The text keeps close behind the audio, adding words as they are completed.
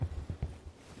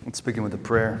Let's begin with a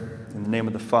prayer. In the name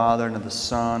of the Father, and of the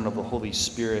Son, and of the Holy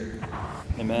Spirit.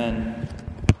 Amen.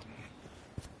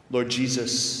 Lord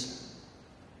Jesus,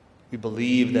 we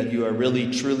believe that you are really,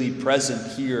 truly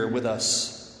present here with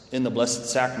us in the Blessed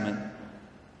Sacrament.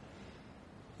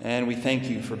 And we thank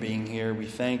you for being here. We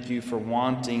thank you for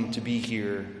wanting to be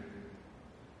here.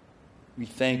 We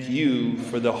thank you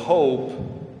for the hope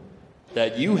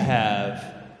that you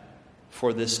have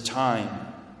for this time.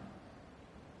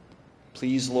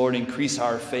 Please, Lord, increase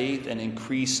our faith and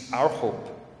increase our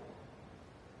hope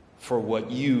for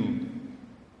what you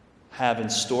have in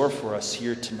store for us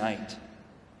here tonight.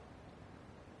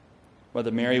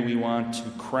 Mother Mary, we want to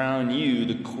crown you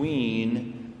the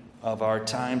Queen of our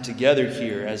time together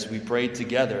here as we pray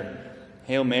together.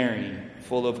 Hail Mary,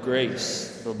 full of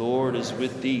grace, the Lord is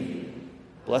with thee.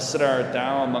 Blessed art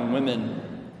thou among women,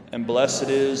 and blessed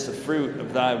is the fruit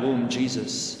of thy womb,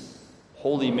 Jesus.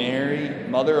 Holy Mary,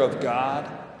 Mother of God,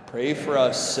 pray for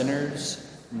us sinners,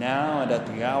 now and at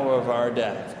the hour of our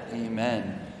death. Amen.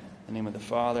 In the name of the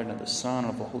Father, and of the Son,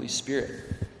 and of the Holy Spirit.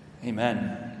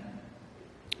 Amen.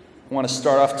 I want to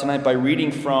start off tonight by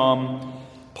reading from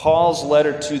Paul's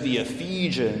letter to the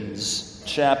Ephesians,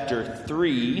 chapter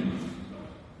 3,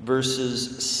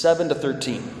 verses 7 to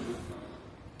 13.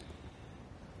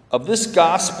 Of this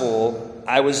gospel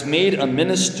I was made a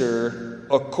minister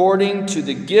according to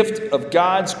the gift of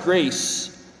God's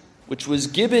grace, which was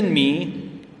given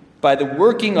me by the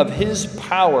working of his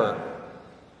power.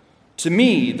 To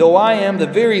me, though I am the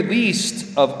very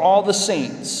least of all the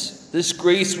saints, this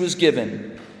grace was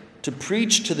given, to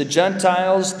preach to the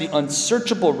Gentiles the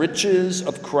unsearchable riches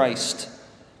of Christ,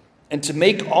 and to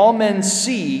make all men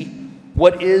see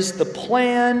what is the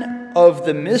plan of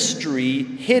the mystery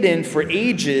hidden for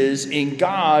ages in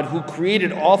God who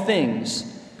created all things,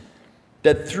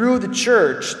 that through the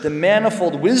church the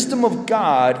manifold wisdom of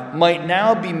God might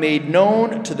now be made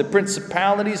known to the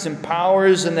principalities and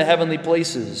powers in the heavenly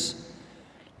places.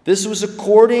 This was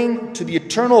according to the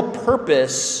eternal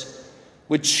purpose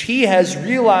which he has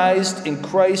realized in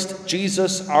Christ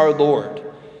Jesus our Lord,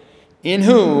 in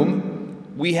whom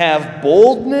we have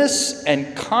boldness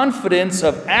and confidence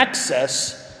of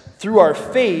access through our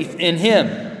faith in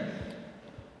him.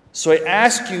 So I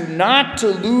ask you not to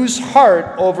lose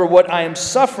heart over what I am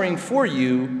suffering for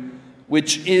you,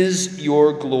 which is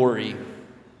your glory.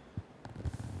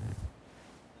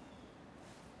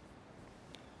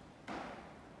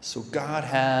 So God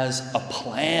has a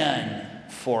plan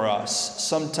for us,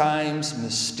 sometimes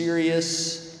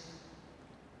mysterious,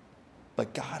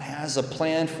 but God has a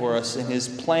plan for us, and his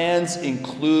plans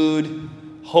include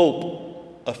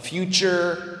hope, a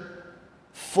future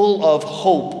full of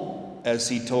hope, as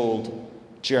he told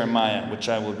Jeremiah, which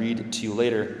I will read to you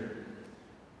later.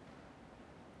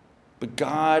 But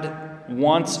God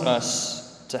wants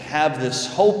us to have this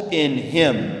hope in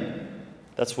him.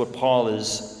 That's what Paul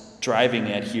is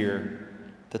driving at here,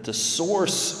 that the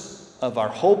source of our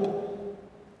hope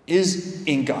is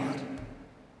in God.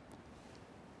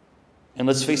 And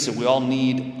let's face it, we all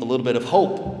need a little bit of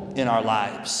hope in our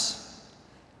lives.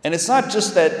 And it's not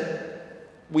just that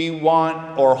we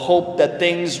want or hope that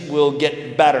things will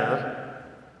get better,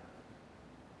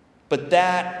 but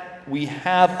that we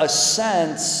have a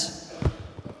sense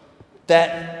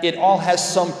that it all has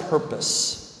some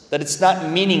purpose, that it's not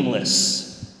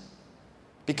meaningless.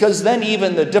 Because then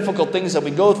even the difficult things that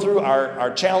we go through,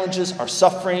 our challenges, our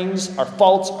sufferings, our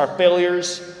faults, our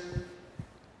failures,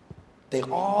 they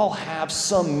all have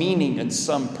some meaning and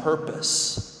some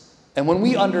purpose. And when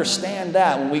we understand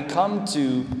that, when we come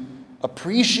to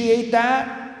appreciate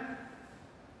that,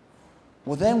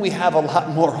 well, then we have a lot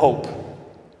more hope.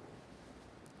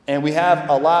 And we have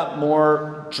a lot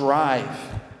more drive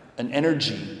and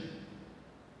energy.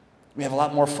 We have a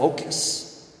lot more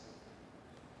focus.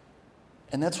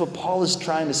 And that's what Paul is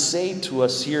trying to say to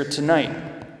us here tonight.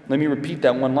 Let me repeat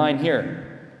that one line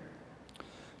here.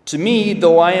 To me,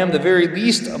 though I am the very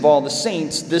least of all the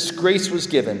saints, this grace was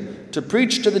given, to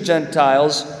preach to the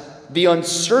Gentiles the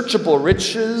unsearchable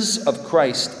riches of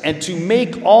Christ, and to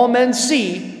make all men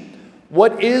see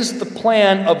what is the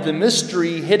plan of the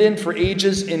mystery hidden for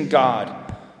ages in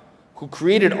God, who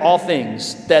created all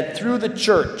things, that through the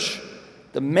church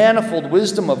the manifold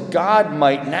wisdom of God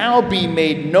might now be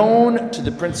made known to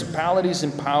the principalities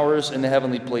and powers in the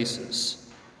heavenly places.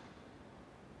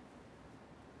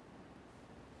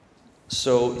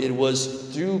 So it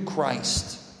was through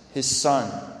Christ, his Son,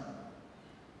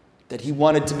 that he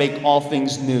wanted to make all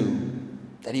things new,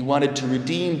 that he wanted to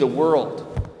redeem the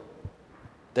world,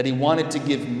 that he wanted to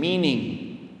give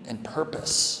meaning and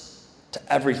purpose to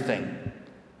everything,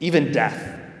 even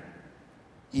death,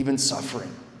 even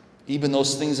suffering, even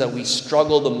those things that we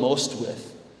struggle the most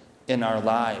with in our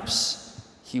lives.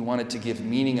 He wanted to give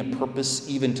meaning and purpose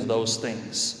even to those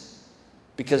things.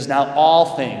 Because now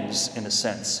all things, in a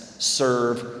sense,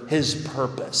 serve his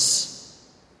purpose.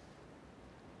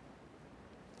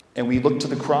 And we look to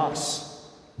the cross,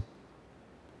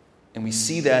 and we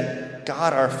see that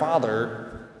God our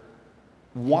Father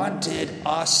wanted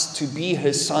us to be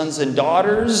his sons and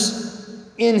daughters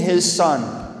in his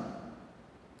Son.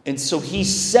 And so he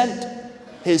sent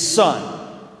his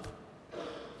Son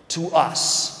to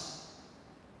us.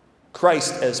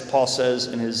 Christ, as Paul says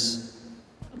in his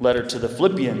letter to the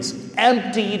Philippians,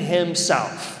 emptied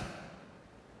himself.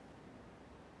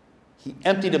 He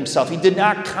emptied himself. He did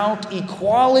not count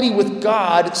equality with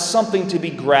God something to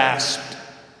be grasped,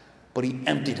 but he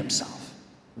emptied himself.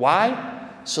 Why?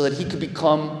 So that he could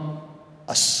become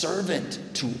a servant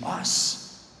to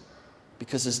us.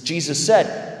 Because as Jesus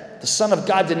said, the Son of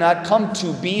God did not come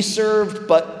to be served,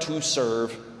 but to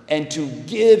serve and to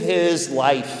give his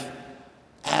life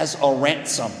as a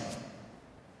ransom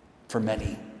for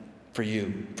many, for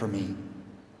you, for me.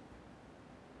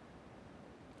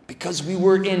 Because we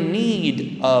were in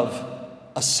need of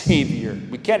a Savior.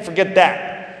 We can't forget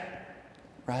that,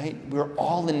 right? We're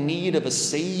all in need of a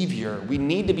Savior. We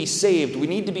need to be saved. We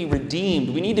need to be redeemed.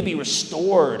 We need to be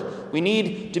restored. We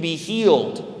need to be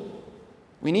healed.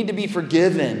 We need to be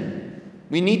forgiven.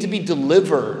 We need to be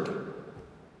delivered.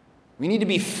 We need to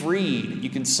be freed. You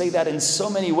can say that in so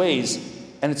many ways,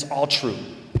 and it's all true.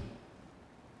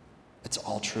 It's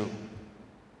all true.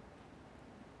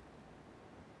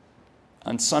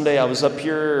 On Sunday, I was up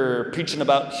here preaching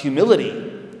about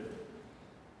humility.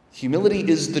 Humility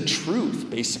is the truth,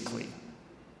 basically.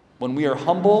 When we are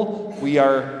humble, we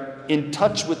are in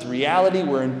touch with reality.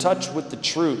 We're in touch with the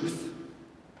truth.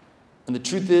 And the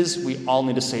truth is, we all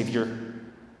need a Savior.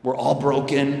 We're all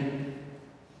broken.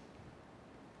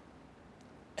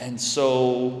 And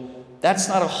so that's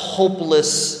not a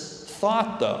hopeless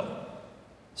thought, though.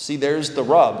 See, there's the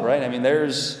rub, right? I mean,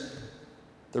 there's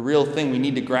the real thing we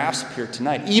need to grasp here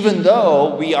tonight. Even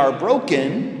though we are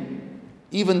broken,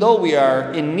 even though we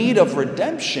are in need of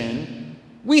redemption,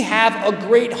 we have a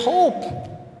great hope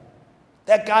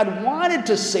that God wanted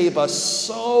to save us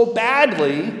so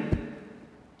badly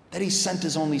that he sent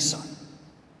his only Son,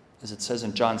 as it says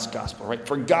in John's Gospel, right?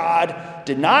 For God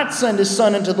did not send his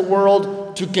Son into the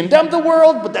world to condemn the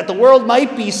world, but that the world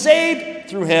might be saved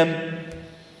through him.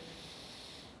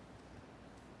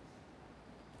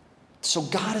 So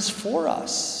God is for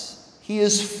us. He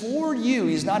is for you.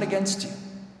 He's not against you.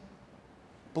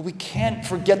 But we can't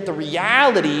forget the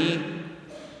reality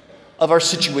of our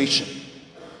situation.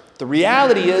 The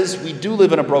reality is we do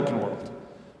live in a broken world.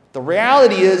 The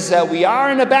reality is that we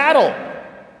are in a battle.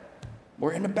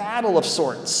 We're in a battle of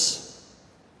sorts.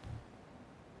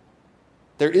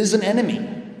 There is an enemy.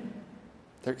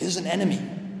 There is an enemy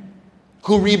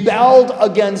who rebelled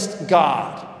against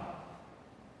God.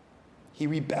 He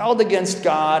rebelled against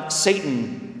God.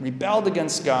 Satan rebelled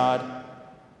against God.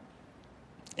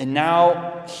 And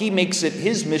now he makes it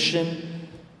his mission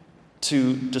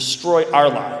to destroy our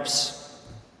lives.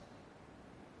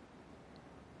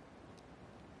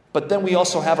 But then we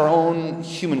also have our own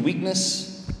human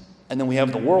weakness, and then we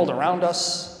have the world around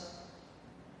us.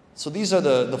 So these are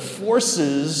the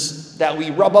forces that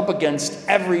we rub up against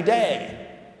every day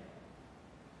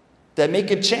that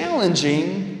make it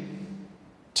challenging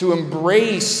to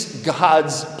embrace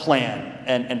God's plan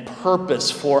and purpose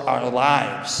for our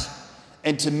lives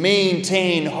and to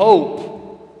maintain hope.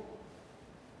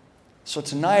 So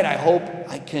tonight I hope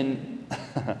I can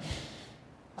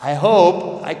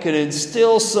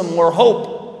instill some more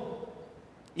hope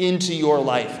into your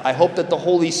life. I hope that the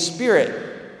Holy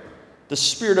Spirit, the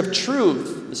Spirit of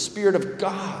truth, the Spirit of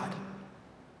God,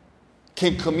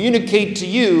 can communicate to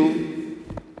you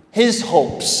his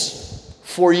hopes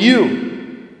for you.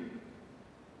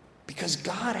 Because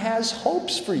God has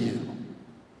hopes for you.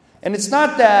 And it's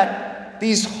not that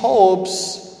these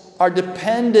hopes are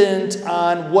dependent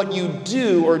on what you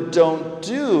do or don't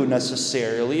do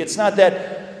necessarily. It's not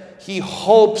that he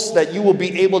hopes that you will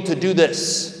be able to do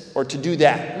this or to do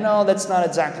that. No, that's not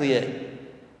exactly it.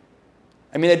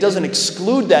 I mean, it doesn't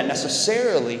exclude that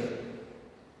necessarily.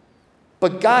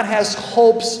 But God has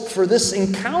hopes for this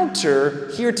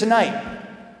encounter here tonight.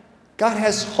 God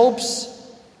has hopes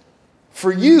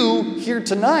for you here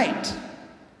tonight.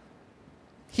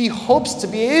 He hopes to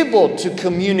be able to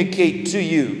communicate to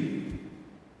you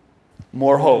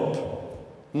more hope,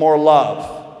 more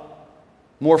love,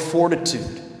 more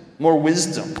fortitude, more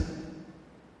wisdom,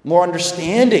 more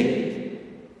understanding,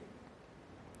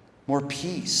 more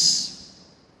peace,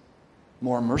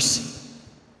 more mercy,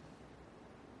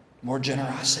 more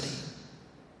generosity,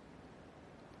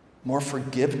 more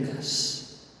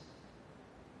forgiveness.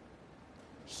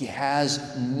 He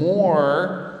has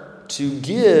more to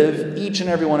give each and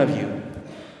every one of you.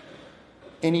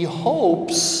 And he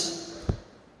hopes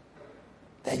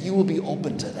that you will be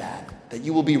open to that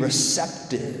you will be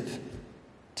receptive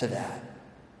to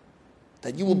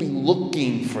that you will be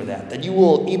looking for that you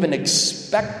will even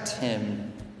expect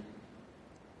him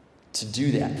to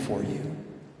do that for you.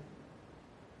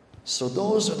 So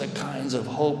those are the kinds of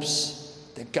hopes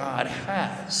that God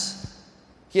has.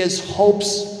 He has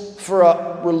hopes for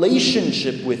a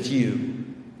relationship with you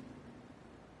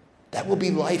that will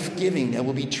be life-giving, that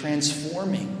will be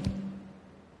transforming.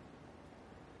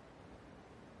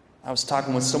 I was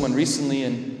talking with someone recently,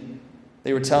 and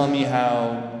they were telling me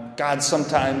how God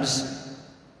sometimes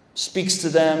speaks to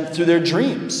them through their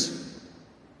dreams.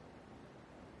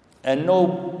 And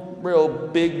no real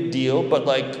big deal, but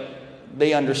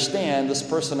this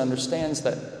person understands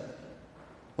that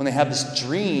when they have this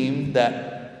dream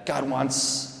that God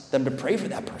wants them to pray for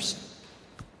that person.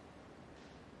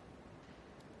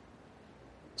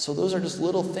 So those are just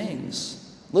little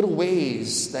things, little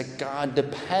ways that God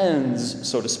depends,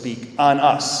 so to speak, on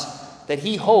us. That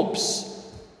he hopes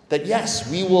that,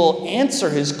 yes, we will answer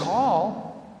his call.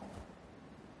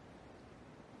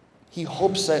 He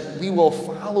hopes that we will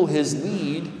follow his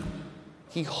lead.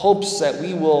 He hopes that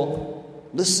we will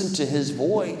listen to his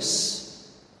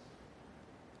voice.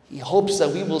 He hopes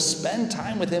that we will spend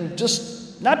time with him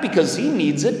just not because he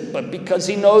needs it, but because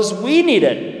he knows we need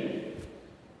it.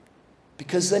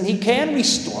 Because then he can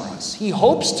restore us. He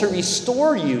hopes to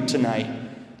restore you tonight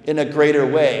in a greater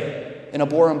way, in a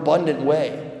more abundant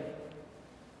way.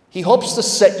 He hopes to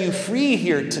set you free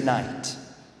here tonight.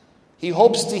 He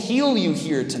hopes to heal you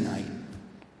here tonight.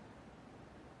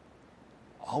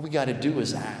 All we got to do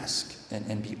is ask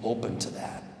and be open to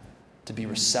that, to be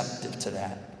receptive to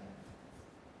that,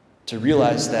 to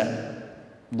realize that,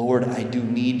 Lord, I do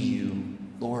need you.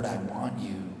 Lord, I want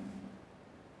you.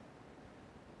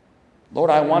 Lord,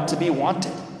 I want to be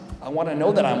wanted. I want to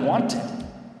know that I'm wanted.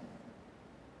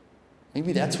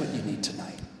 Maybe that's what you need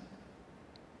tonight.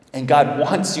 And God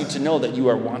wants you to know that you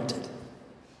are wanted.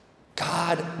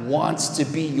 God wants to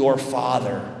be your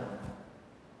Father.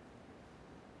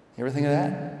 You ever think of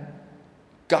that?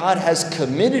 God has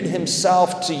committed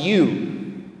himself to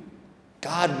you.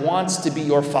 God wants to be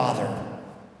your Father.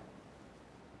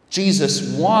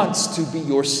 Jesus wants to be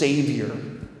your Savior.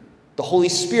 The Holy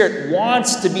Spirit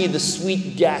wants to be the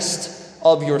sweet guest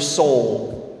of your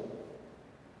soul.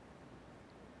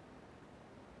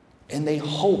 And they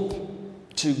hope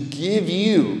to give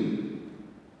you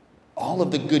all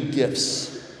of the good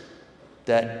gifts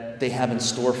that they have in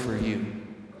store for you.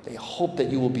 They hope that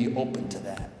you will be open to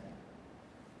that.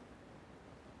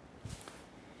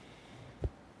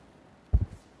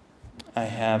 I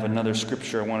have another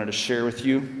scripture I wanted to share with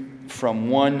you from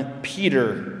 1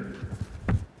 Peter.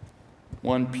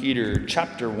 1 Peter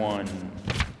chapter 1,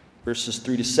 verses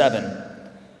 3 to 7.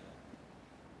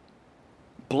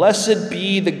 Blessed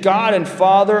be the God and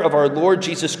Father of our Lord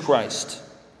Jesus Christ.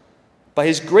 By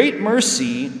his great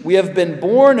mercy, we have been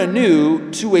born anew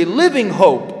to a living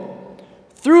hope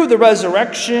through the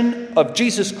resurrection of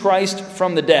Jesus Christ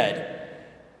from the dead,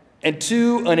 and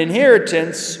to an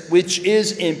inheritance which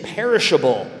is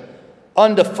imperishable,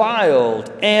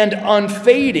 undefiled, and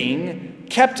unfading,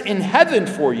 kept in heaven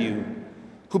for you,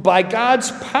 who by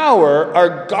God's power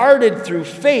are guarded through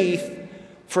faith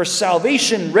for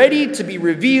salvation ready to be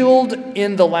revealed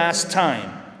in the last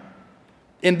time.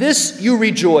 In this you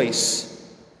rejoice,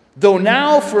 though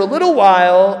now for a little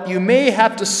while you may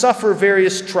have to suffer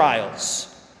various trials,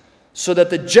 so that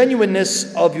the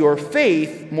genuineness of your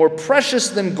faith, more precious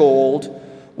than gold,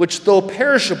 which though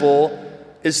perishable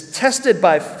is tested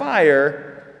by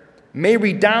fire, may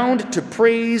redound to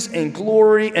praise and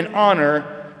glory and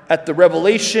honor at the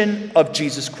revelation of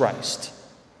Jesus Christ.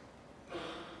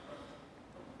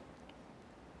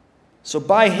 So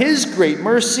by his great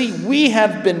mercy, we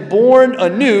have been born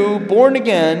anew, born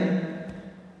again,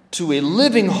 to a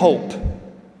living hope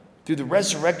through the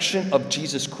resurrection of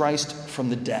Jesus Christ from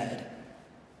the dead.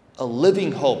 A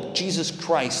living hope. Jesus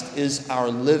Christ is our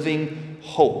living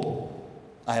hope.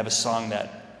 I have a song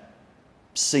that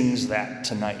sings that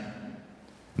tonight.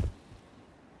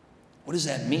 What does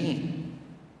that mean?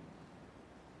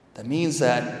 That means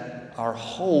that our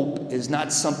hope is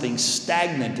not something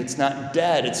stagnant. It's not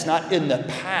dead. It's not in the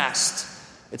past.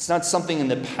 It's not something in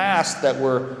the past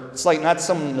it's like not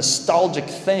some nostalgic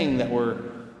thing that we're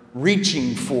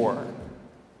reaching for.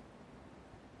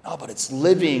 No, but it's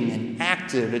living and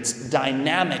active. It's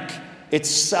dynamic. It's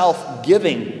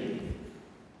self-giving.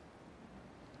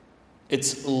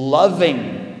 It's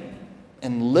loving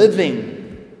and living.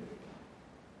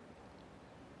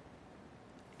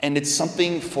 And it's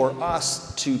something for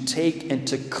us to take and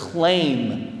to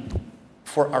claim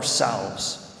for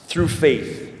ourselves through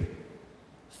faith.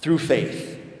 Through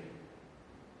faith.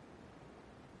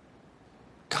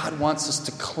 God wants us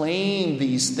to claim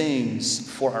these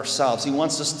things for ourselves. He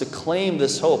wants us to claim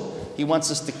this hope. He wants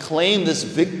us to claim this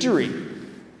victory.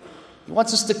 He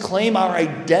wants us to claim our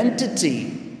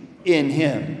identity in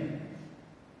Him.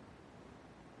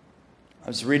 I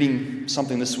was reading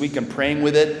something this week and praying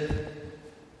with it.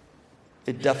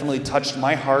 It definitely touched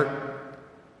my heart.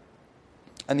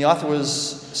 And the author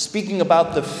was speaking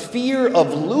about the fear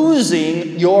of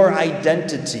losing your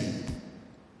identity.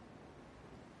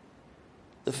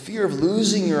 The fear of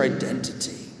losing your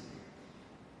identity.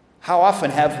 How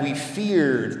often have we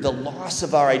feared the loss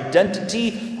of our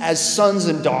identity as sons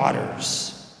and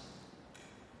daughters?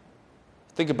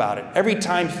 Think about it. Every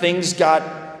time things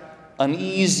got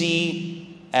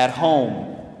uneasy at home,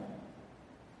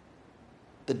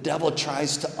 the devil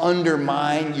tries to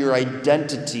undermine your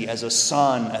identity as a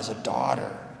son, as a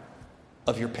daughter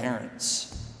of your parents.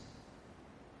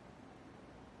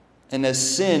 And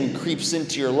as sin creeps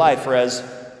into your life, or as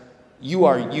you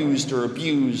are used or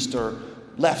abused or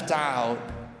left out,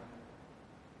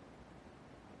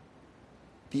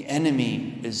 the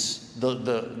enemy is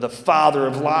the father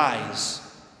of lies,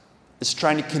 is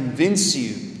trying to convince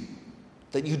you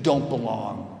that you don't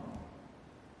belong,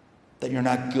 that you're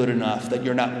not good enough, that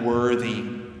you're not worthy,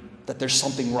 that there's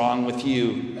something wrong with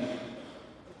you,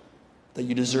 that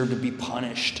you deserve to be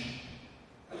punished,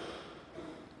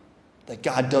 that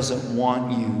God doesn't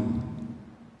want you,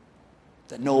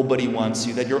 that nobody wants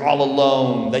you, that you're all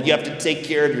alone, that you have to take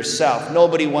care of yourself,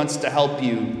 nobody wants to help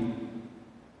you.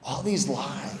 All these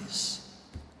lies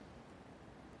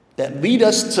that lead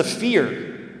us to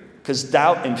fear, because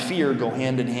doubt and fear go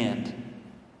hand in hand.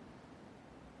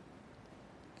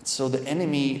 So the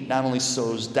enemy not only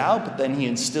sows doubt, but then he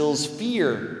instills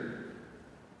fear.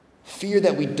 Fear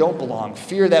that we don't belong.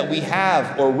 Fear that we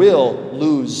have or will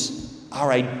lose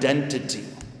our identity.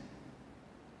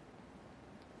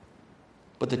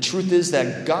 But the truth is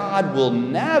that God will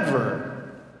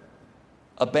never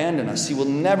abandon us. He will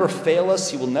never fail us.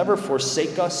 He will never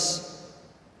forsake us.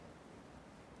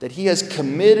 That He has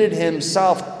committed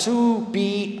Himself to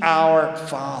be our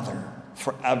Father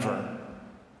forever.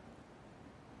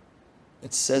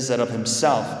 It says that of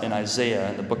Himself in Isaiah,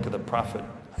 in the book of the prophet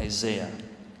Isaiah,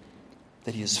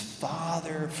 that He is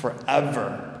Father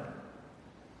forever.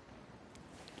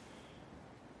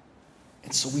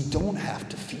 And so we don't have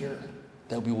to fear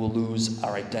that we will lose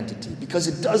our identity, because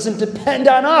it doesn't depend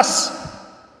on us.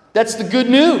 That's the good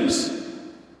news.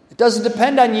 It doesn't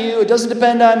depend on you. It doesn't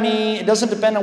depend on me. It doesn't depend on